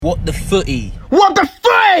What the footy? What the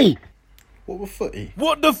footy? What the footy?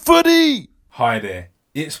 What the footy? Hi there,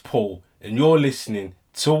 it's Paul, and you're listening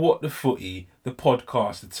to What the Footy, the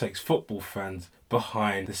podcast that takes football fans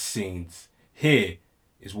behind the scenes. Here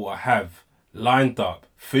is what I have lined up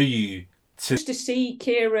for you to see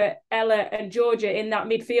Keira, Ella and Georgia in that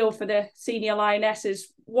midfield for the senior Lionesses.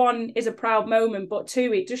 One is a proud moment, but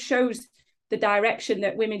two, it just shows the direction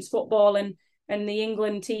that women's football and the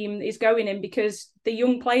England team is going in, because the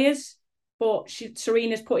young players, but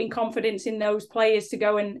Serena's putting confidence in those players to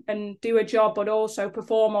go and do a job, but also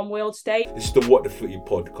perform on world stage. This is the What the Footy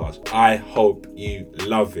podcast. I hope you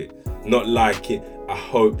love it. Not like it, I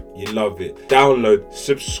hope you love it. Download,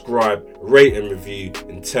 subscribe, rate and review,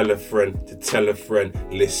 and tell a friend to tell a friend.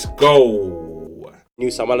 Let's go. Knew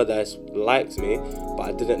some other guys liked me, but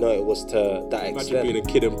I didn't know it was to that extent. Imagine being a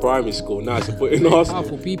kid in primary school, now it's a putting us.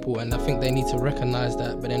 Powerful people, and I think they need to recognise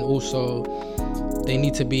that, but then also they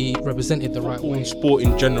need to be represented the right way. Sport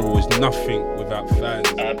in general is nothing without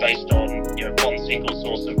fans. Based on one single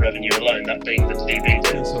source of revenue alone, that being the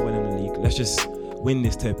TV. So winning the league. Let's just win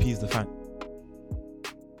this to appease the fan.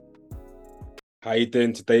 How you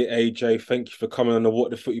doing today, AJ? Thank you for coming on the What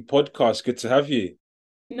the Footy podcast. Good to have you.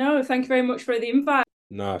 No, thank you very much for the invite.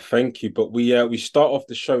 Nah, thank you. But we start off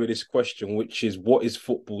the show with this question, which is, what is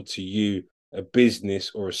football to you, a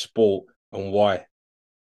business or a sport, and why?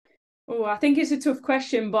 Oh, I think it's a tough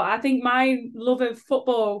question, but I think my love of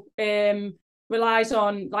football relies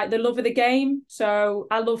on the love of the game. So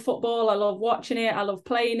I love football. I love watching it. I love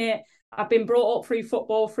playing it. I've been brought up through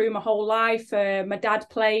football through my whole life. My dad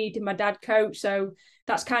played, my dad coached, so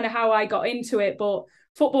that's kind of how I got into it. But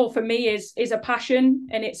football for me is a passion,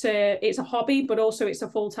 and it's a hobby, but also it's a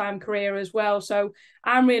full-time career as well. So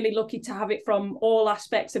I'm really lucky to have it from all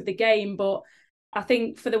aspects of the game. But I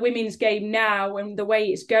think for the women's game now and the way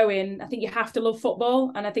it's going, I think you have to love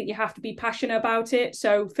football, and I think you have to be passionate about it.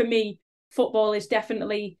 So for me, football is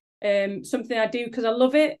definitely something I do because I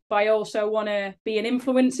love it, but I also want to be an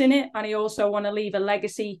influence in it, and I also want to leave a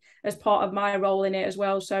legacy as part of my role in it as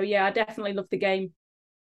well. So yeah, I definitely love the game.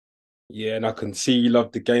 Yeah, and I can see you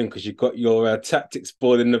love the game because you've got your tactics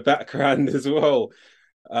board in the background as well.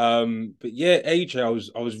 But yeah, AJ,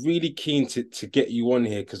 I was really keen to get you on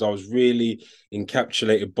here because I was really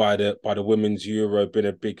encapsulated by the Women's Euro. Been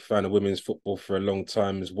a big fan of women's football for a long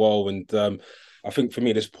time as well, and I think for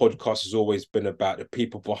me, this podcast has always been about the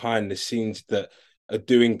people behind the scenes that are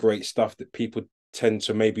doing great stuff that people tend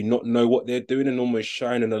to maybe not know what they're doing, and almost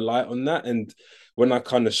shining a light on that. And when I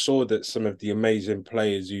kind of saw that some of the amazing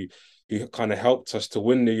players who kind of helped us to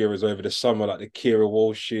win the Euros over the summer, like the Keira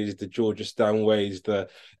Walshes, the Georgia Stanways, the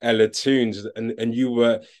Ella Toones, and you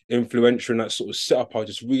were influential in that sort of setup, I was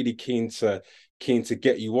just really keen to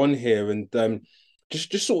get you on here. And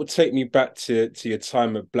just sort of take me back to your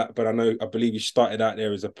time at Blackburn. I believe you started out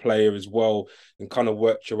there as a player as well, and kind of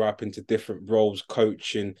worked your way up into different roles,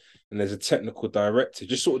 coaching, and as a technical director.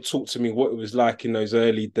 Just sort of talk to me what it was like in those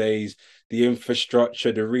early days, the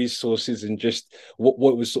infrastructure, the resources, and just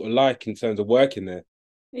what it was sort of like in terms of working there.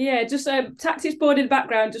 Yeah, just tactics board in the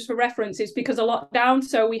background, just for reference, it's because of lockdown,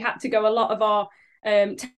 so we had to go a lot of our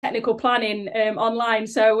technical planning online.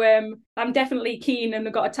 So I'm definitely keen, and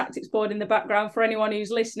I've got a tactics board in the background for anyone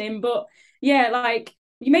who's listening. But yeah,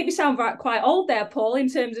 you make me sound quite old there, Paul, in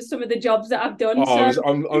terms of some of the jobs that I've done.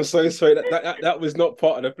 I'm so sorry that was not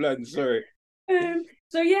part of the plan. Sorry.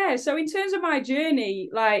 So in terms of my journey,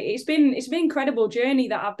 it's been incredible journey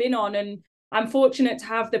that I've been on, and I'm fortunate to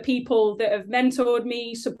have the people that have mentored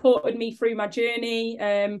me, supported me through my journey.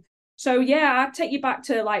 So yeah, I'd take you back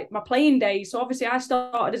to my playing days. So obviously I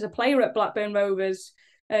started as a player at Blackburn Rovers,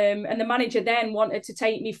 and the manager then wanted to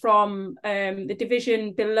take me from the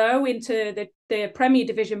division below into the Premier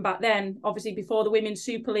Division back then, obviously before the Women's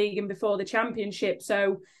Super League and before the Championship.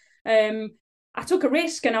 So I took a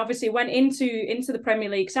risk and obviously went into the Premier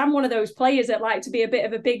League. So I'm one of those players that like to be a bit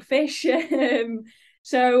of a big fish.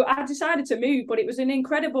 So I decided to move, but it was an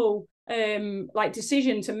incredible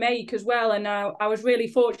decision to make as well. And I was really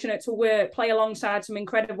fortunate to play alongside some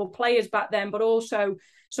incredible players back then, but also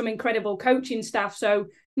some incredible coaching staff. So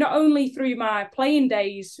not only through my playing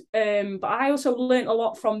days, but I also learned a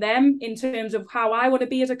lot from them in terms of how I want to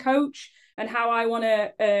be as a coach, and how I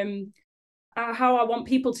want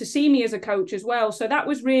people to see me as a coach as well. So that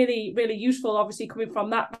was really, really useful, obviously coming from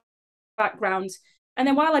that background. And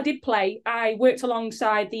then while I did play, I worked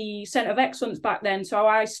alongside the Centre of Excellence back then. So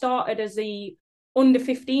I started as the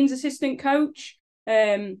under-15s assistant coach,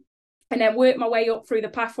 and then worked my way up through the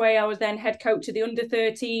pathway. I was then head coach of the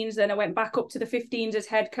under-13s. Then I went back up to the 15s as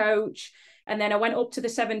head coach. And then I went up to the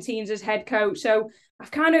 17s as head coach. So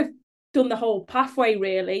I've kind of done the whole pathway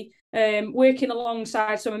really, working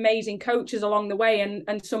alongside some amazing coaches along the way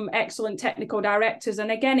and some excellent technical directors.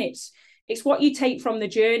 And again, it's what you take from the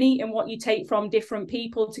journey and what you take from different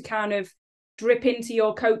people to kind of drip into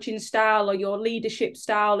your coaching style or your leadership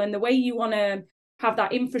style and the way you want to have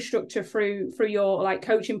that infrastructure through your like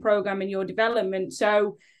coaching program and your development.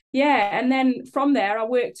 So yeah, and then from there I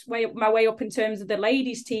worked my way up in terms of the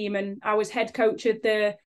ladies team, and I was head coach of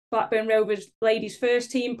the Blackburn Rovers ladies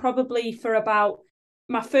first team probably for about,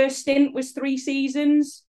 my first stint was 3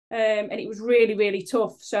 seasons, and it was really, really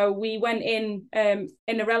tough. So we went in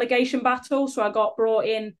a relegation battle. So I got brought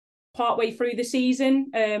in partway through the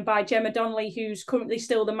season by Gemma Donnelly, who's currently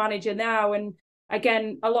still the manager now. And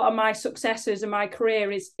again, a lot of my successes and my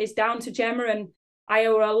career is down to Gemma, and I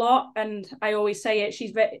owe her a lot. And I always say it,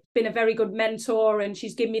 she's been a very good mentor, and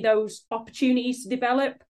she's given me those opportunities to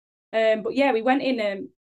develop. But yeah, we went in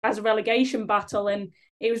as a relegation battle, and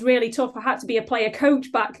it was really tough. I had to be a player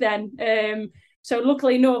coach back then. So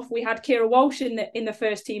luckily enough, we had Keira Walsh in the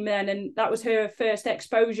first team then, and that was her first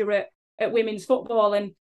exposure at women's football.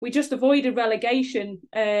 And we just avoided relegation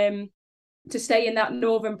to stay in that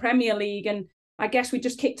Northern Premier League. And I guess we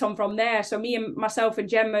just kicked on from there. So myself and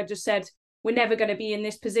Gemma just said, we're never going to be in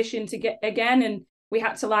this position to get again. And we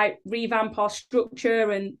had to like revamp our structure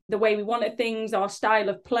and the way we wanted things, our style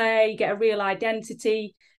of play, get a real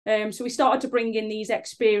identity. So we started to bring in these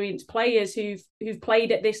experienced players who've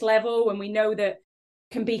played at this level, and we know that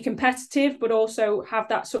can be competitive, but also have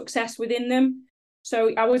that success within them.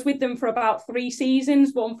 So I was with them for about 3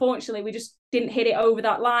 seasons, but unfortunately we just didn't hit it over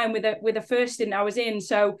that line with the first stint I was in.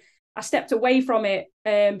 So I stepped away from it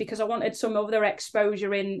because I wanted some other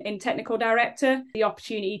exposure in technical director, the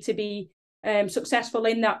opportunity to be successful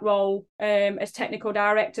in that role as technical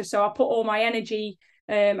director. So I put all my energy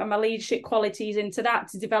and my leadership qualities into that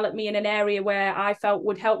to develop me in an area where I felt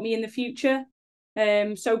would help me in the future.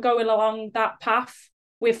 So going along that path,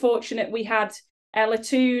 we're fortunate we had Ella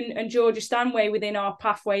Toone and Georgia Stanway within our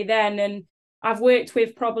pathway then. And I've worked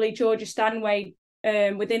with probably Georgia Stanway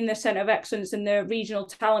within the Centre of Excellence and the Regional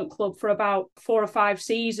Talent Club for about 4 or 5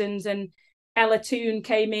 seasons. And Ella Toone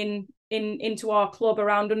came into our club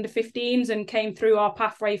around under 15s and came through our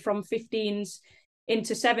pathway from 15s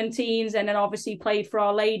into 17s, and then obviously played for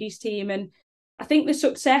our ladies team. And I think the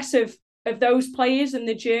success of those players and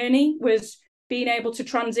the journey was being able to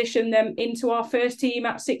transition them into our first team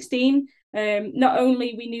at 16. Not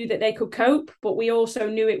only we knew that they could cope, but we also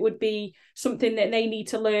knew it would be something that they need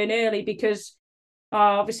to learn early, because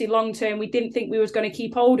obviously long term we didn't think we was going to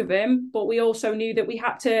keep hold of them, but we also knew that we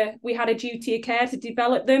had a duty of care to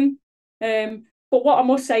develop them. But what I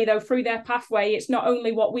must say though, through their pathway, it's not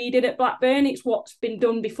only what we did at Blackburn, it's what's been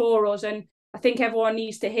done before us. And I think everyone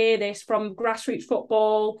needs to hear this, from grassroots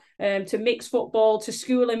football to mixed football to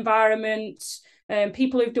school environments,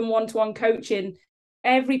 people who've done one-to-one coaching.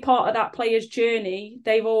 Every part of that player's journey,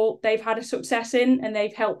 they've had a success in, and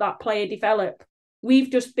they've helped that player develop.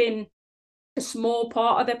 We've just been a small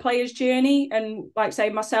part of the player's journey. And like say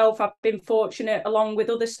myself, I've been fortunate along with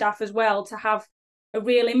other staff as well to have a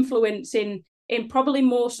real influence in probably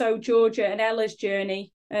more so Georgia and Ella's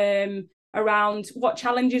journey around what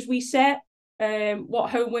challenges we set, what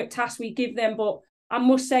homework tasks we give them. But I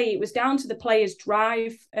must say it was down to the players'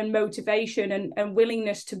 drive and motivation and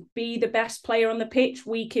willingness to be the best player on the pitch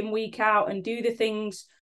week in, week out, and do the things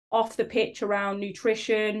off the pitch around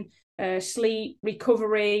nutrition, sleep,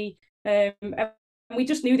 recovery. And we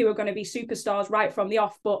just knew they were going to be superstars right from the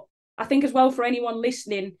off. But I think as well, for anyone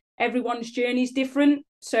listening, everyone's journey is different.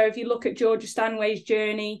 So if you look at Georgia Stanway's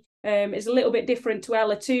journey, it's a little bit different to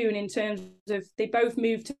Ella Toone in terms of they both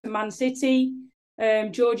moved to Man City.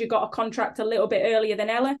 Georgia got a contract a little bit earlier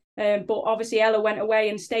than Ella, but obviously Ella went away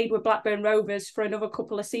and stayed with Blackburn Rovers for another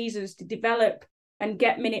couple of seasons to develop and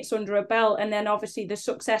get minutes under her belt. And then obviously the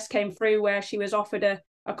success came through where she was offered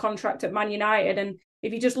a contract at Man United. And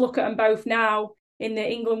if you just look at them both now in the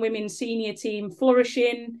England women's senior team,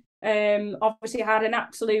 flourishing, obviously had an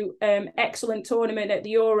absolute excellent tournament at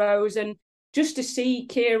the Euros. And just to see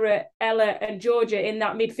Keira, Ella and Georgia in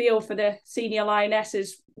that midfield for the senior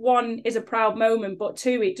Lionesses, one, is a proud moment, but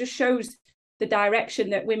two, it just shows the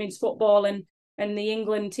direction that women's football and the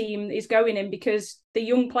England team is going in, because the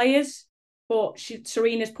young players, but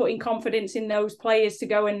Serena's putting confidence in those players to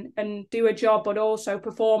go and do a job, but also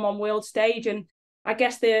perform on world stage. And I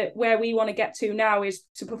guess where we want to get to now is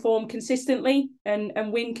to perform consistently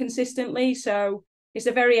and win consistently. So it's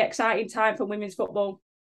a very exciting time for women's football.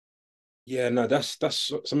 Yeah, no, that's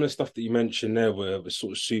some of the stuff that you mentioned there was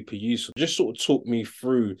sort of super useful. Just sort of talk me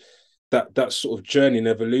through that sort of journey and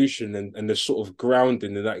evolution and the sort of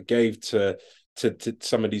grounding that gave to to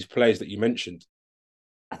some of these players that you mentioned?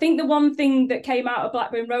 I think the one thing that came out of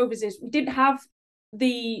Blackburn Rovers is we didn't have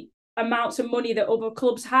the amounts of money that other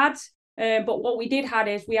clubs had. But what we did have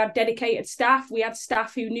is we had dedicated staff. We had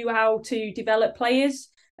staff who knew how to develop players,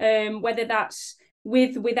 whether that's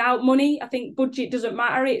without money. I think budget doesn't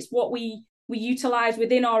matter. It's what we utilise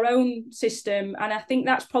within our own system. And I think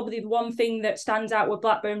that's probably the one thing that stands out with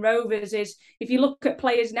Blackburn Rovers is if you look at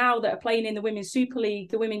players now that are playing in the Women's Super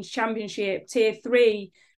League, the Women's Championship, Tier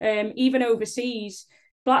 3, even overseas,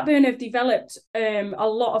 Blackburn have developed a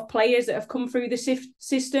lot of players that have come through the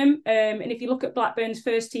system. And if you look at Blackburn's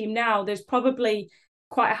first team now, there's probably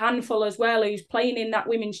quite a handful as well who's playing in that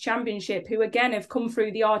Women's Championship who, again, have come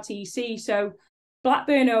through the RTC. So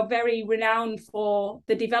Blackburn are very renowned for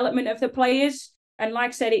the development of the players. And like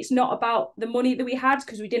I said, it's not about the money that we had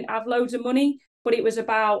because we didn't have loads of money, but it was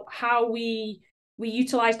about how we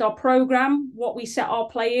utilised our programme, what we set our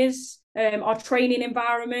players, our training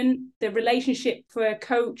environment, the relationship for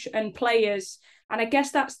coach and players. And I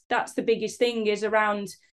guess that's the biggest thing is around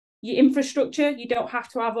your infrastructure. You don't have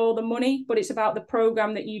to have all the money, but it's about the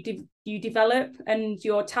programme that you develop and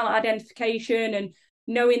your talent identification and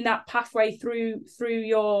knowing that pathway through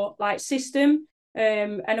your system,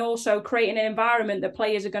 and also creating an environment that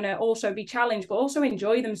players are going to also be challenged but also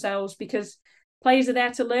enjoy themselves, because players are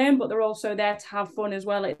there to learn, but they're also there to have fun as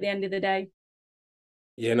well at the end of the day.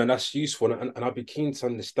 Yeah, no, that's useful. And I'd be keen to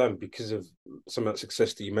understand, because of some of that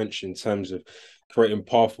success that you mentioned in terms of creating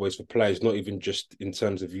pathways for players, not even just in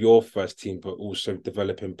terms of your first team, but also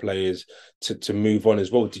developing players to move on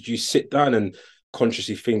as well. Did you sit down and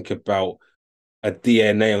consciously think about a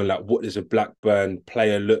DNA on what does a Blackburn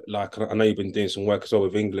player look like? I know you've been doing some work as well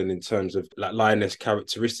with England in terms of lioness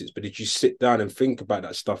characteristics, but did you sit down and think about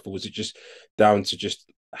that stuff, or was it just down to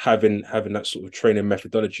just having that sort of training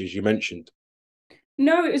methodology as you mentioned?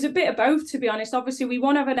 No, it was a bit of both, to be honest. Obviously, we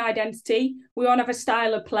want to have an identity, we want to have a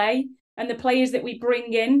style of play, and the players that we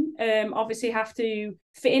bring in obviously have to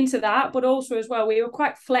fit into that. But also as well, we were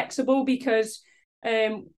quite flexible because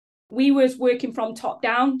we was working from top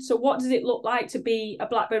down. So what does it look like to be a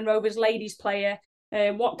Blackburn Rovers ladies player?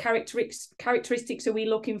 What characteristics are we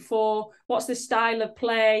looking for? What's the style of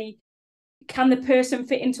play? Can the person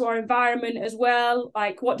fit into our environment as well?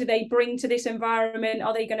 What do they bring to this environment?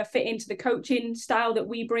 Are they going to fit into the coaching style that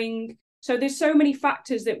we bring? So there's so many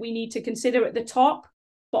factors that we need to consider at the top,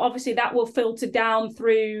 but obviously that will filter down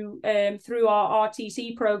through our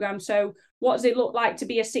RTC program. So what does it look like to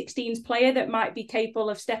be a 16s player that might be capable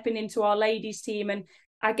of stepping into our ladies team? And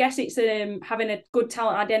I guess it's having a good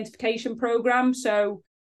talent identification program. So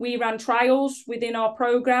we ran trials within our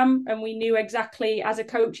program, and we knew exactly as a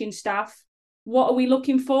coaching staff, what are we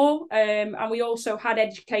looking for? And we also had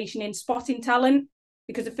education in spotting talent,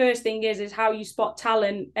 because the first thing is how you spot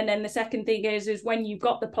talent. And then the second thing is when you've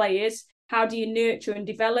got the players, how do you nurture and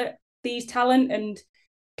develop these talent? And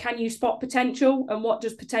can you spot potential? And what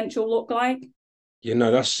does potential look like? Yeah,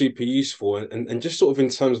 no, that's super useful. And just sort of in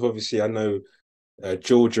terms of, obviously, I know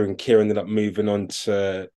Georgia and Keira ended up moving on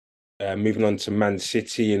to Man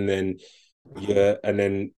City, and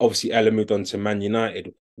then obviously Ella moved on to Man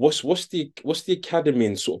United. What's the academy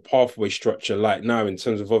and sort of pathway structure like now in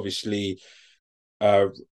terms of obviously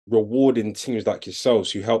rewarding teams like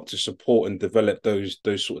yourselves who help to support and develop those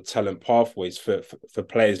sort of talent pathways for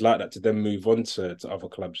players like that to then move on to other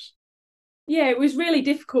clubs? Yeah, it was really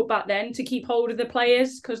difficult back then to keep hold of the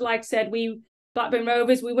players because, like I said, Blackburn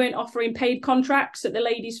Rovers, we weren't offering paid contracts at the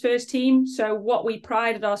ladies' first team. So what we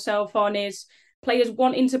prided ourselves on is players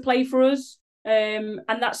wanting to play for us. And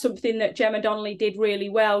that's something that Gemma Donnelly did really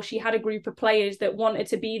well. She had a group of players that wanted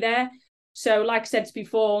to be there. So like I said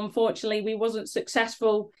before, unfortunately, we wasn't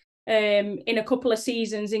successful in a couple of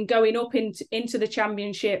seasons in going up into the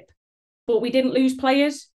championship. But we didn't lose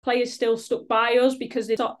players. Players still stuck by us because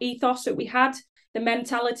the ethos that we had, the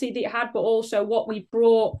mentality that we had, but also what we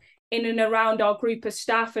brought in and around our group of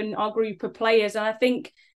staff and our group of players. And I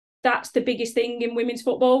think that's the biggest thing in women's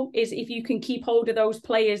football is if you can keep hold of those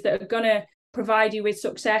players that are going to provide you with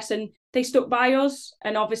success. And they stuck by us,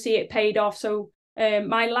 and obviously it paid off. So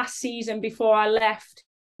my last season before I left,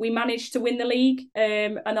 we managed to win the league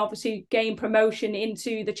and obviously gain promotion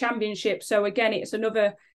into the championship. So again, it's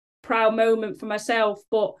another proud moment for myself.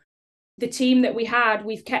 But the team that we had,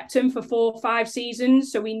 we've kept them for 4 or 5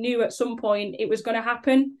 seasons. So we knew at some point it was going to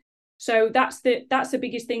happen. So that's the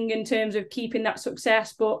biggest thing in terms of keeping that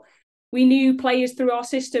success. But we knew players through our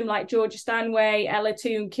system like Georgia Stanway, Ella,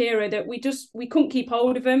 Toone, Keira, that we couldn't keep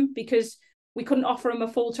hold of them because we couldn't offer them a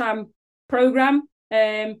full-time programme.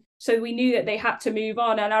 So we knew that they had to move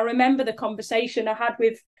on. And I remember the conversation I had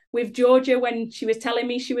with with Georgia when she was telling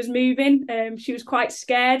me she was moving. She was quite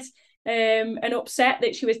scared and upset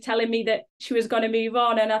that she was telling me that she was going to move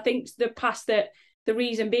on. And I think the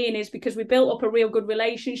reason being is because we built up a real good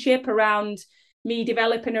relationship around me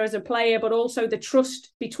developing her as a player, but also the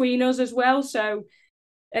trust between us as well. So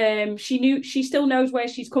she still knows where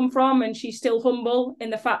she's come from, and she's still humble in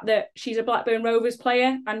the fact that she's a Blackburn Rovers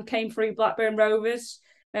player and came through Blackburn Rovers.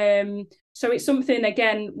 So it's something,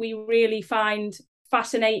 again, we really find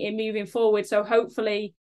fascinating moving forward. So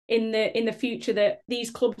hopefully in the future that these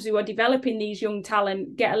clubs who are developing these young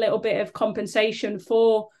talent get a little bit of compensation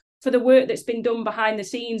for the work that's been done behind the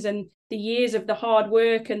scenes and the years of the hard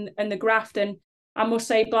work and the graft. And I must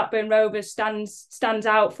say Blackburn Rovers stands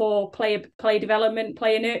out for player development,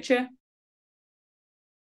 player nurture.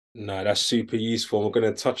 No, that's super useful. We're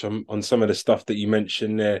going to touch on some of the stuff that you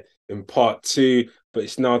mentioned there in part 2, but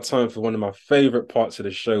it's now time for one of my favourite parts of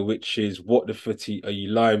the show, which is what the footy are you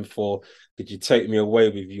lying for? Could you take me away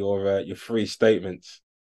with your 3 statements?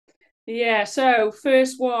 Yeah, so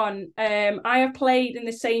first one, I have played in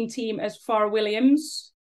the same team as Farrah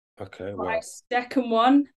Williams. Okay, My wow. second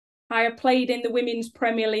one, I have played in the Women's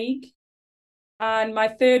Premier League. And my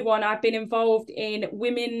third one, I've been involved in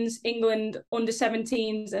Women's England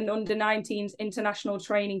under-17s and under-19s international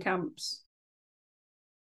training camps.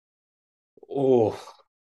 Oh,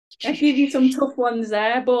 I give you some tough ones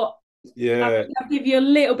there, but yeah, I'll give you a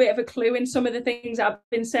little bit of a clue in some of the things I've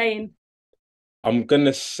been saying. I'm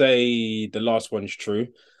gonna say the last one's true.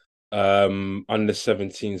 Under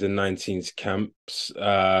 17s and 19s camps.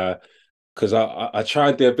 Because I try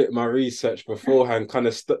and do a bit of my research beforehand, kind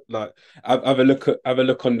of like have a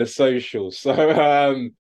look on the socials. So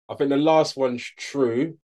I think the last one's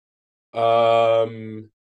true. The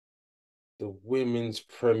Women's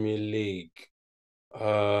Premier League.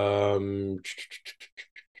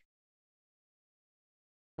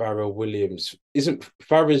 Farrah Williams. Isn't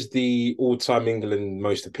Farrah's the all-time England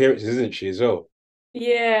most appearances, isn't she, as well?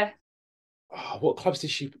 Yeah. Oh, what clubs did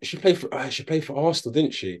she play for? She played for Arsenal,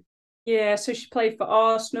 didn't she? Yeah, so she played for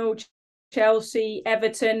Arsenal, Chelsea,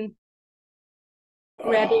 Everton,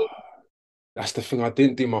 Reading. Oh, that's the thing. I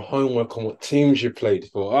didn't do my homework on what teams you played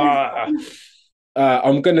for.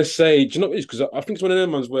 I'm gonna say, do you know what it is? Because I think it's one of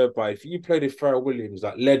them ones whereby if you played with Farrah Williams,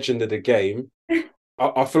 like legend of the game,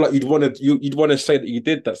 I feel like you'd want to say that you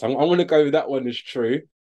did that. So I want to go with that one is true,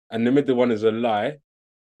 and the middle one is a lie.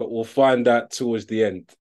 But we'll find out towards the end.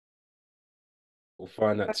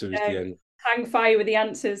 Hang fire with the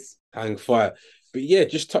answers. Hang fire. But yeah,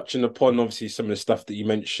 just touching upon obviously some of the stuff that you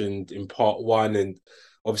mentioned in part 1, and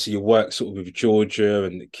obviously your work sort of with Georgia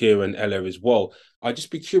and Keira and Ella as well. I'd just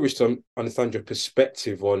be curious to understand your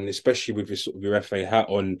perspective on, especially with your sort of your FA hat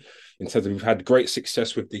on, in terms of you've had great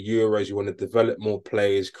success with the Euros, you want to develop more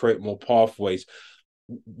players, create more pathways.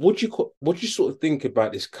 What do you sort of think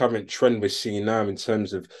about this current trend we're seeing now in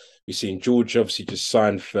terms of, we've seen Georgia obviously just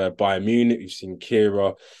signed for Bayern Munich, we've seen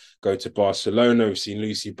Keira go to Barcelona, we've seen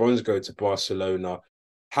Lucy Bronze go to Barcelona.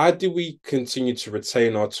 How do we continue to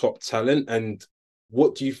retain our top talent, and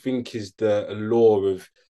what do you think is the allure of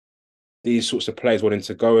these sorts of players wanting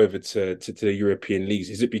to go over to the European leagues?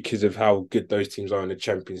 Is it because of how good those teams are in the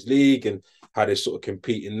Champions League and how they sort of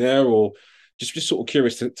compete in there, or just sort of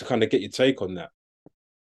curious to kind of get your take on that?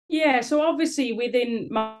 Yeah, so obviously within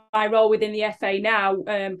my role within the FA now,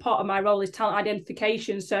 part of my role is talent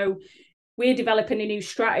identification. So we're developing a new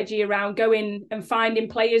strategy around going and finding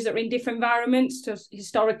players that are in different environments. So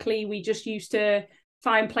historically, we just used to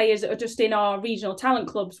find players that are just in our regional talent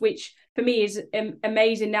clubs, which for me is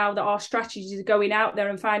amazing now that our strategies are going out there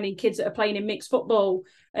and finding kids that are playing in mixed football,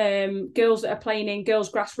 girls that are playing in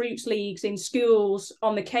girls' grassroots leagues, in schools,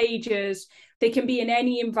 on the cages. They can be in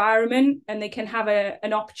any environment and they can have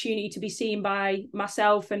an opportunity to be seen by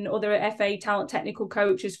myself and other FA talent technical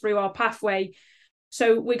coaches through our pathway.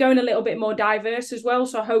 So we're going a little bit more diverse as well.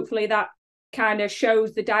 So hopefully that kind of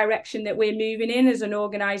shows the direction that we're moving in as an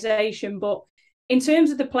organisation. But in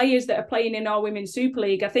terms of the players that are playing in our Women's Super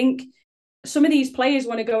League, I think some of these players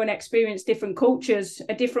want to go and experience different cultures,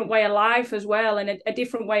 a different way of life as well, and a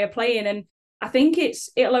different way of playing. And I think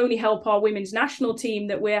it'll only help our women's national team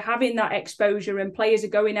that we're having that exposure and players are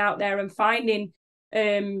going out there and finding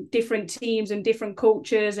different teams and different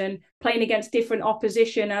cultures and playing against different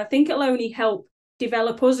opposition. And I think it'll only help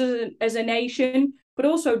develop us as a nation, but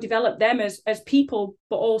also develop them as people,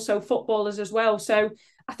 but also footballers as well. So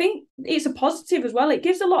I think it's a positive as well. It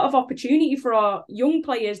gives a lot of opportunity for our young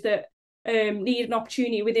players that need an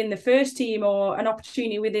opportunity within the first team or an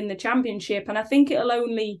opportunity within the championship. And I think it'll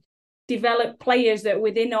only develop players that are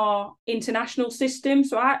within our international system.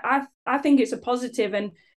 So I think it's a positive.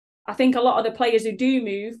 And I think a lot of the players who do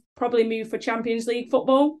move probably move for Champions League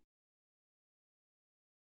football.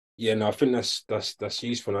 Yeah, no, I think that's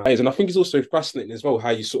useful. And I think it's also fascinating as well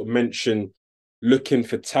how you sort of mention looking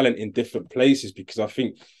for talent in different places, because I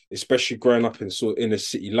think, especially growing up in sort of inner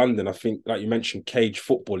city London, I think, like you mentioned, cage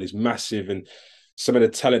football is massive, and some of the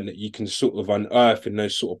talent that you can sort of unearth in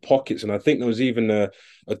those sort of pockets. And I think there was even a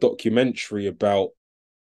documentary about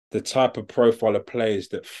the type of profile of players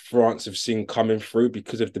that France have seen coming through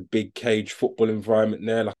because of the big cage football environment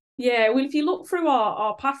there. Like, yeah, well, if you look through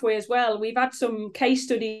our pathway as well, we've had some case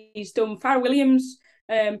studies done. Farrell Williams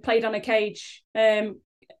played on a cage.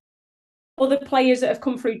 Other players that have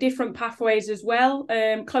come through different pathways as well.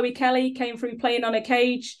 Chloe Kelly came through playing on a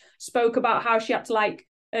cage, spoke about how she had to like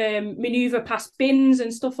maneuver past bins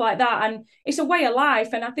and stuff like that. And it's a way of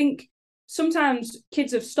life. And I think sometimes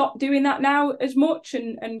kids have stopped doing that now as much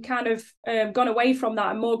and kind of gone away from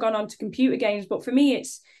that and more gone on to computer games. But for me,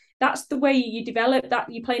 that's the way you develop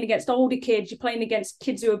that. You're playing against older kids, you're playing against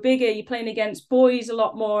kids who are bigger, you're playing against boys a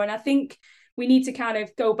lot more. And I think we need to kind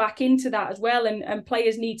of go back into that as well. And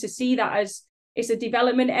players need to see that as it's a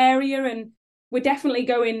development area. And we're definitely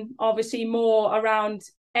going obviously more around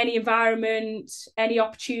any environment, any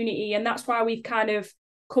opportunity. And that's why we've kind of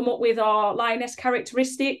come up with our Lioness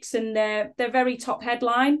characteristics, and they're very top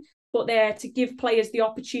headline, but they're to give players the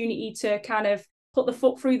opportunity to kind of put the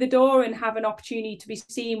foot through the door and have an opportunity to be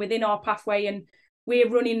seen within our pathway. And we're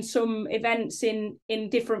running some events in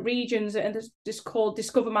different regions, and it's called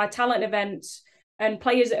Discover My Talent events. And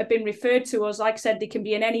players that have been referred to us, like I said, they can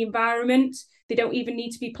be in any environment. They don't even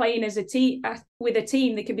need to be playing as a team with a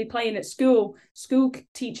team. They can be playing at school. School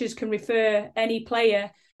teachers can refer any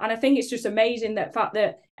player. And I think it's just amazing that fact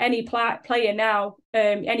that any player now,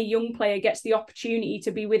 any young player gets the opportunity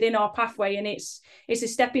to be within our pathway, and it's a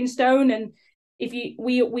stepping stone. And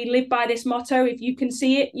we live by this motto: if you can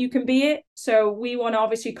see it, you can be it. So we want to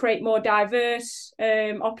obviously create more diverse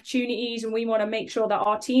opportunities, and we want to make sure that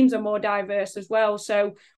our teams are more diverse as well.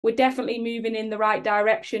 So we're definitely moving in the right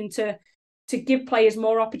direction to give players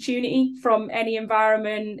more opportunity from any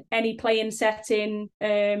environment, any playing setting.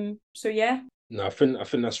 So yeah. No, I think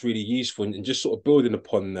that's really useful, and just sort of building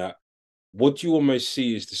upon that. What do you almost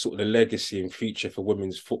see as the sort of the legacy and future for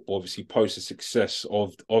women's football, obviously post the success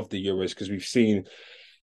of the Euros? Because we've seen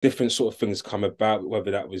different sort of things come about,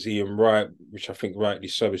 whether that was Ian Wright, which I think rightly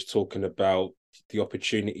so was talking about the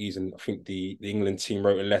opportunities, and I think the England team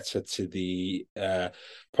wrote a letter to the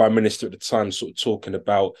Prime Minister at the time, sort of talking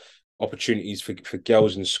about opportunities for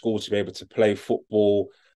girls in school to be able to play football.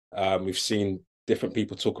 We've seen different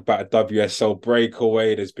people talk about a WSL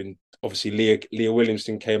breakaway. There's been obviously Leah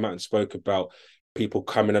Williamson came out and spoke about people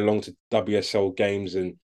coming along to WSL games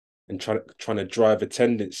and trying to drive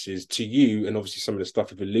attendances to you, and obviously some of the stuff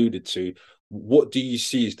you've alluded to. What do you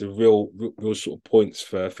see as the real sort of points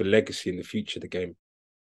for legacy in the future of the game?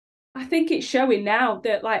 I think it's showing now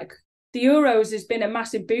that like the Euros has been a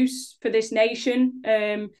massive boost for this nation.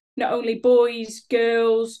 Not only boys,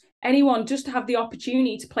 girls, anyone, just to have the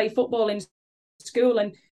opportunity to play football in school,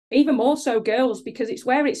 and even more so girls, because it's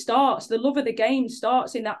where it starts. The love of the game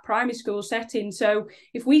starts in that primary school setting. So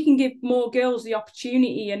if we can give more girls the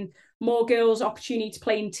opportunity, and more girls opportunity to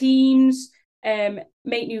play in teams,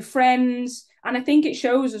 make new friends. And I think it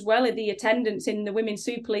shows as well in the attendance in the Women's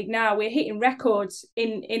Super League now. We're hitting records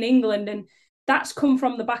in England, and that's come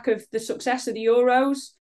from the back of the success of the Euros.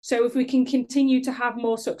 So if we can continue to have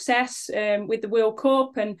more success with the World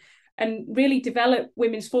Cup and really develop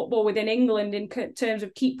women's football within England in terms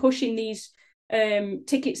of keep pushing these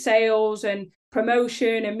ticket sales and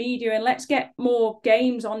promotion and media, and let's get more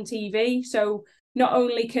games on TV. So not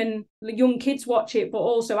only can the young kids watch it, but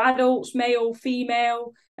also adults, male,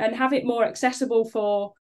 female, and have it more accessible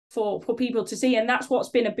for people to see. And that's what's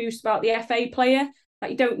been a boost about the FA player.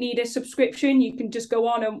 Like, you don't need a subscription. You can just go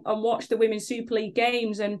on and watch the Women's Super League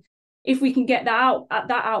games. And if we can get that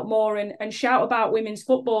out more and shout about women's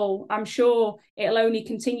football, I'm sure it'll only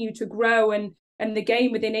continue to grow, and the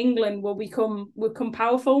game within England will become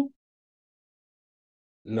powerful.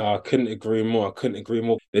 No, I couldn't agree more.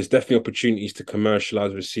 There's definitely opportunities to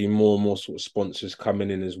commercialize. We're seeing more and more sort of sponsors coming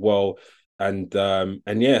in as well. And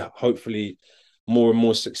yeah, hopefully more and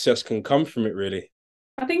more success can come from it, really.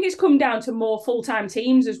 I think it's come down to more full-time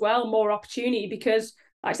teams as well, more opportunity, because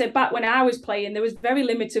like I said, back when I was playing, there was very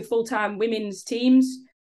limited full-time women's teams.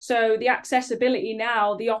 So the accessibility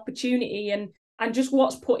now, the opportunity, and just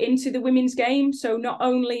what's put into the women's game. So not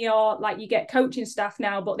only are like you get coaching staff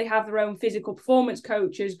now, but they have their own physical performance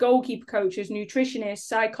coaches, goalkeeper coaches, nutritionists,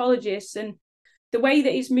 psychologists. And the way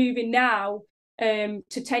that it's moving now, to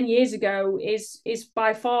 10 years ago is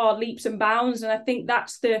by far leaps and bounds. And I think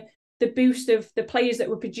that's the boost of the players that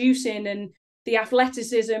we're producing and the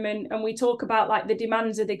athleticism. And we talk about like the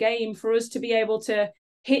demands of the game. For us to be able to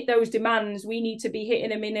hit those demands, we need to be hitting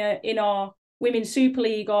them in our Women's Super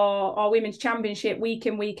League or our Women's Championship week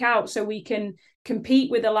in, week out, so we can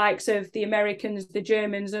compete with the likes of the Americans, the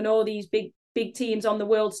Germans, and all these big teams on the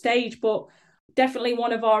world stage. But definitely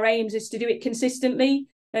one of our aims is to do it consistently.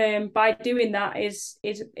 By doing that is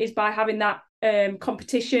by having that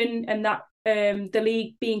competition and that the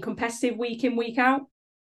league being competitive week in, week out.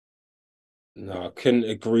 No, I couldn't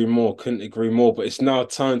agree more. But it's now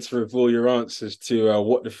time to reveal your answers to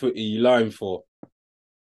what the footy you lying for.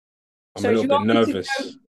 I'm a little bit nervous.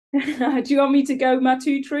 Do you want me to go my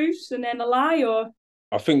 2 truths and then a lie, or?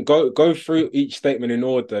 I think go through each statement in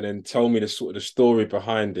order and then tell me the sort of the story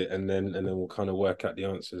behind it, and then we'll kind of work out the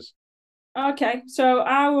answers. Okay, so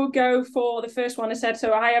I will go for the first one. I said,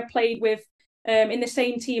 so I have played with in the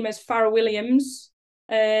same team as Farrah Williams.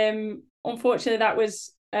 Unfortunately, that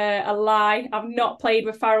was a lie. I've not played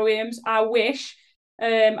with Farrah Williams. I wish.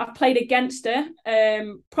 I've played against her.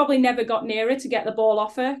 Probably never got near her to get the ball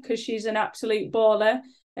off her because she's an absolute baller.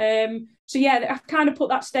 So yeah, I've kind of put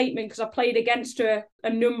that statement because I played against her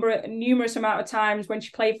numerous amount of times when she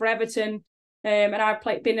played for Everton. And I've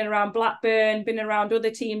been around Blackburn, been around other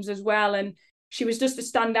teams as well. And she was just a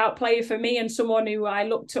standout player for me and someone who I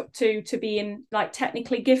looked up to being like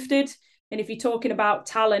technically gifted. And if you're talking about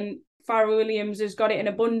talent, Farrah Williams has got it in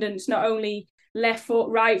abundance, not only left foot,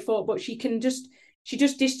 right foot, but she just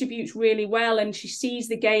distributes really well, and she sees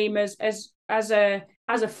the game as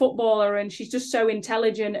a footballer, and she's just so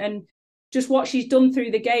intelligent, and just what she's done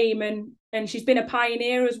through the game, and she's been a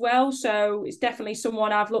pioneer as well. So it's definitely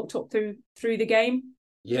someone I've looked up through the game.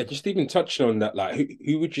 Yeah, just even touching on that, like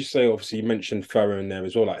who would you say? Obviously, you mentioned Farrah in there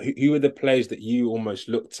as well. Like who are the players that you almost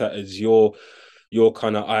looked at as your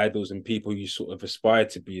kind of idols and people you sort of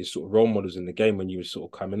aspired to be as sort of role models in the game when you were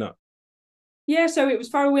sort of coming up? Yeah, so it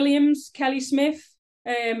was Farrah Williams, Kelly Smith,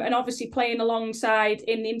 and obviously playing alongside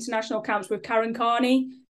in the international camps with Karen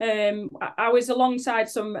Carney. I was alongside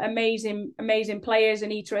some amazing players,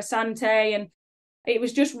 Anita Asante, and it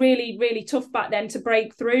was just really, really tough back then to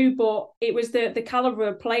break through. But it was the caliber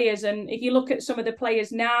of players, and if you look at some of the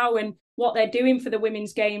players now and what they're doing for the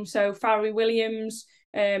women's game, so Farrah Williams,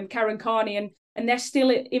 Karen Carney, and they're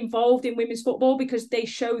still involved in women's football because they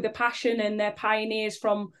show the passion and they're pioneers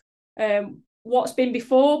from what's been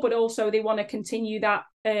before, but also they want to continue that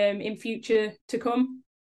in future to come.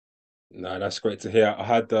 No, that's great to hear. I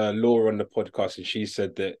had Laura on the podcast, and she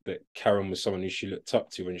said that Karen was someone who she looked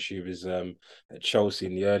up to when she was at Chelsea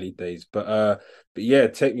in the early days. But yeah,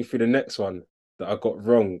 take me through the next one that I got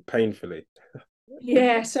wrong painfully.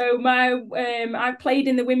 Yeah, so I played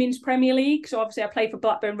in the Women's Premier League. So obviously I played for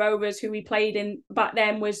Blackburn Rovers, who we played in back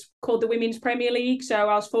then was called the Women's Premier League. So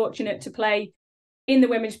I was fortunate to play in the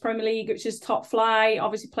Women's Premier League, which is top flight,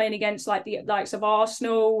 obviously playing against like the likes of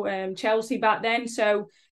Arsenal, Chelsea back then. So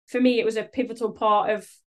for me, it was a pivotal part of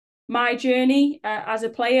my journey as a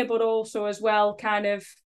player, but also as well kind of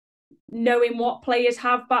knowing what players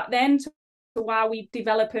have back then to how we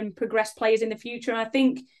develop and progress players in the future. And I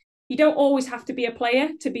think you don't always have to be a player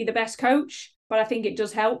to be the best coach, but I think it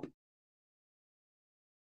does help.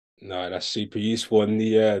 No, that's super useful. And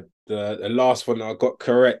the last one that I got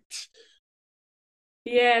correct.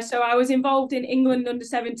 Yeah, so I was involved in England under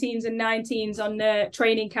 17s and 19s on the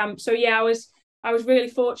training camp. So yeah, I was really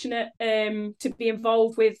fortunate to be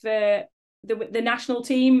involved with the national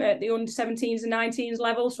team at the under 17s and 19s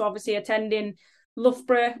level. So obviously attending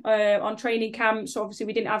Loughborough on training camps. So obviously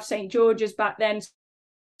we didn't have St George's back then,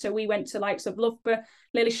 so we went to likes of Loughborough,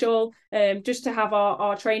 Lillishall, just to have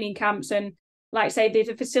our training camps. And like I say,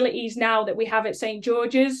 the facilities now that we have at St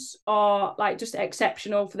George's are like just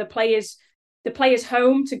exceptional for the players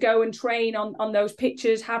home to go and train on those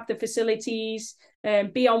pitches, have the facilities,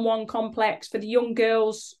 be on one complex. For the young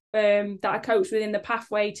girls that I coach within the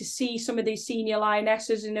pathway, to see some of these senior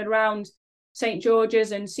lionesses in and around St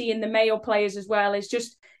George's and seeing the male players as well,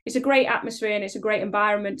 it's a great atmosphere and it's a great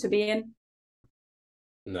environment to be in.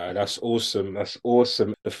 No, that's awesome. That's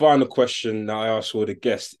awesome. The final question that I ask all the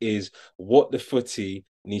guests is what the footy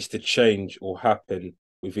needs to change or happen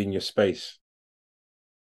within your space.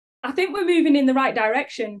 I think we're moving in the right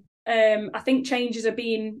direction. I think changes are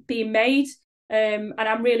being made. And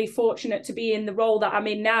I'm really fortunate to be in the role that I'm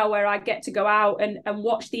in now, where I get to go out and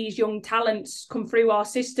watch these young talents come through our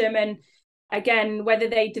system. And again, whether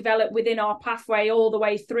they develop within our pathway all the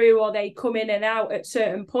way through or they come in and out at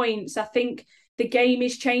certain points, I think the game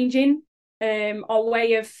is changing. Our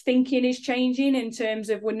way of thinking is changing in terms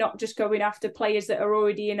of we're not just going after players that are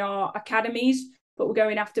already in our academies, but we're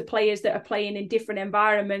going after players that are playing in different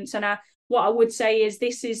environments. And what I would say is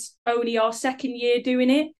this is only our second year doing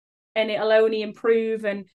it, and it'll only improve,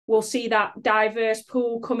 and we'll see that diverse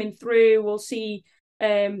pool coming through. We'll see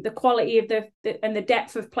the quality of and the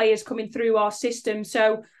depth of players coming through our system.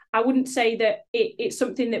 So I wouldn't say that it's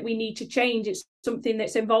something that we need to change. It's something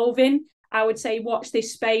that's evolving. I would say watch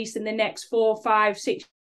this space in the next 4, 5, 6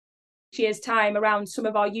 years' time around some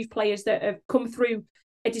of our youth players that have come through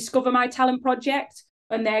a Discover My Talent project,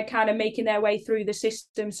 and they're kind of making their way through the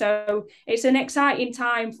system. So it's an exciting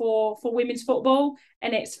time for women's football.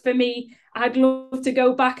 And it's, for me, I'd love to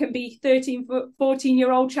go back and be 13,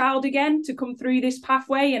 14-year-old child again, to come through this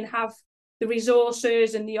pathway and have the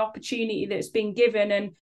resources and the opportunity that's been given.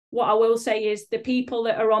 And what I will say is the people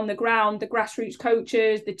that are on the ground, the grassroots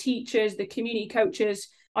coaches, the teachers, the community coaches,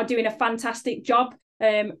 are doing a fantastic job.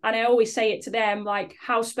 And I always say it to them, like,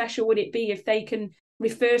 how special would it be if they can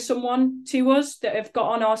refer someone to us that have got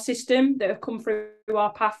on our system, that have come through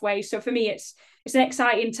our pathway. So for me, it's an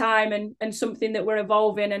exciting time and something that we're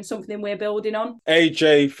evolving and something we're building on.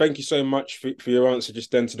 AJ, thank you so much for your answer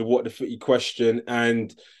just then to the what the footy question,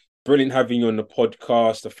 and brilliant having you on the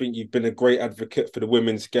podcast. I think you've been a great advocate for the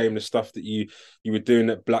women's game, the stuff that you were doing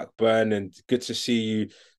at Blackburn, and good to see you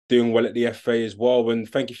doing well at the FA as well. And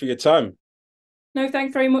thank you for your time. No,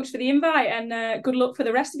 thanks very much for the invite, and good luck for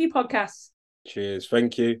the rest of your podcasts. Cheers.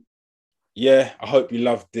 Thank you. Yeah, I hope you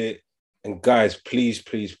loved it. And guys, please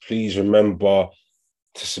remember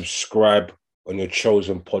to subscribe on your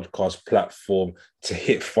chosen podcast platform, to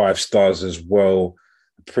hit 5 stars as well.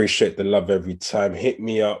 Appreciate the love every time. Hit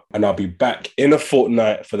me up, and I'll be back in a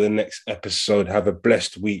fortnight for the next episode. Have a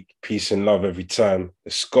blessed week. Peace and love every time.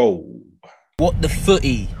 Let's go. What the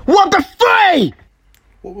footy? What the footy?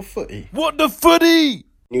 What the footy? What the footy?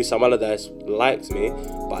 Knew some Allardyce liked me,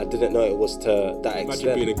 but I didn't know it was to that Imagine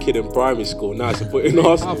extent. being a kid in primary school, now it's a put in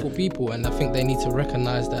Arsenal. Powerful people, and I think they need to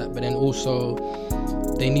recognise that, but then also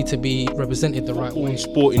they need to be represented the right way.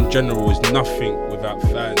 Sport in general is nothing without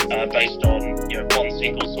fans. Based on one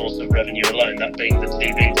single source of revenue alone, that being the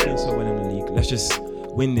TV. So well in the league. Let's just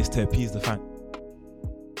win this to appease the fans.